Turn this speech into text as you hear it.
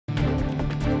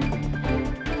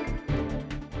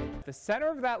The center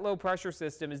of that low pressure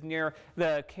system is near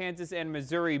the Kansas and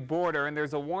Missouri border, and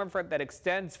there's a warm front that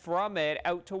extends from it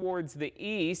out towards the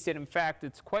east. And in fact,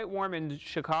 it's quite warm in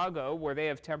Chicago, where they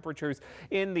have temperatures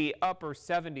in the upper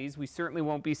 70s. We certainly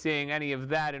won't be seeing any of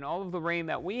that, and all of the rain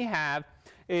that we have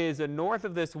is north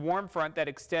of this warm front that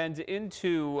extends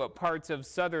into parts of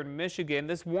southern Michigan.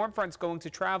 This warm front's going to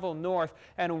travel north,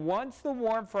 and once the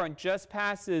warm front just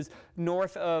passes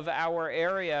north of our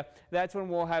area, that's when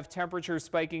we'll have temperatures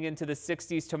spiking into the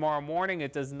 60s tomorrow morning.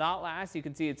 It does not last. You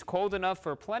can see it's cold enough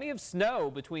for plenty of snow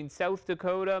between South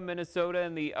Dakota, Minnesota,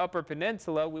 and the Upper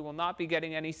Peninsula. We will not be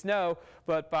getting any snow,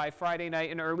 but by Friday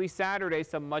night and early Saturday,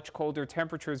 some much colder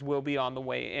temperatures will be on the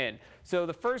way in. So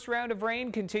the first round of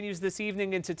rain continues this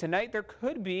evening into tonight. There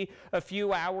could be a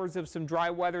few hours of some dry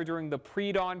weather during the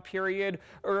pre-dawn period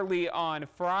early on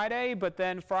Friday, but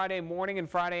then Friday morning and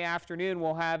Friday afternoon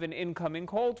we'll have an incoming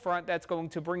cold front that's going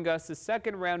to bring us a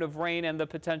second round of rain and the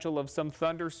potential of some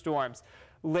thunderstorms.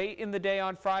 Late in the day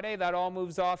on Friday, that all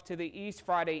moves off to the east.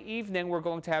 Friday evening, we're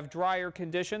going to have drier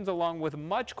conditions along with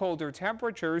much colder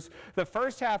temperatures. The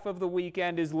first half of the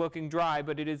weekend is looking dry,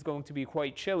 but it is going to be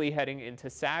quite chilly heading into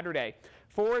Saturday.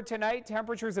 For tonight,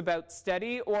 temperatures about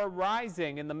steady or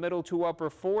rising in the middle to upper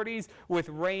 40s, with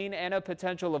rain and a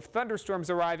potential of thunderstorms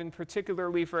arriving,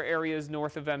 particularly for areas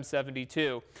north of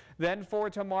M72. Then for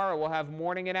tomorrow, we'll have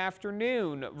morning and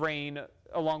afternoon rain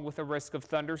along with a risk of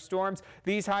thunderstorms.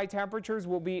 These high temperatures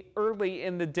will be early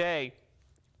in the day.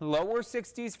 Lower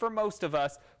 60s for most of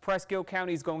us. Presque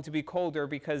County is going to be colder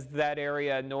because that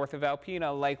area north of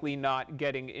Alpena likely not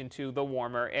getting into the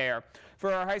warmer air.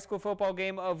 For our high school football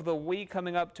game of the week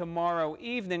coming up tomorrow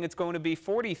evening, it's going to be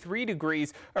 43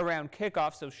 degrees around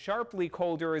kickoff, so sharply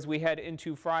colder as we head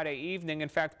into Friday evening. In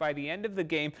fact, by the end of the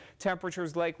game,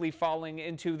 temperatures likely falling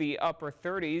into the upper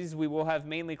 30s. We will have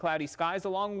mainly cloudy skies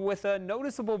along with a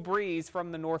noticeable breeze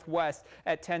from the northwest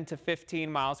at 10 to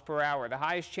 15 miles per hour. The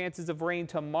highest chances of rain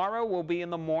tomorrow will be in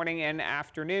the morning and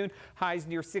afternoon. Highs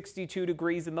near 62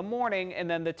 degrees in the morning, and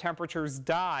then the temperatures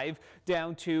dive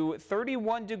down to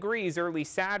 31 degrees early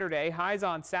Saturday. Highs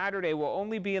on Saturday will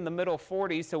only be in the middle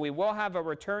 40s, so we will have a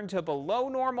return to below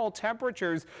normal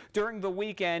temperatures during the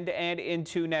weekend and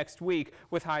into next week,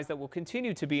 with highs that will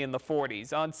continue to be in the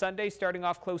 40s. On Sunday, starting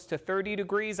off close to 30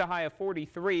 degrees, a high of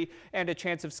 43, and a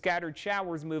chance of scattered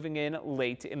showers moving in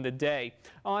late in the day.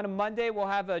 On Monday, we'll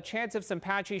have a chance of some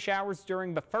patchy showers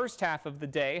during the first half of the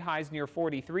day, highs near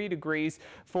 43 degrees.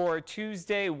 For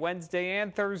Tuesday, Wednesday,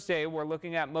 and Thursday, we're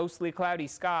looking at mostly cloudy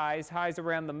skies, highs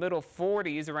around the middle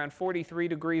 40s, around 43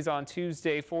 degrees on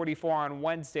Tuesday, 44 on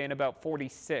Wednesday, and about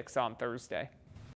 46 on Thursday.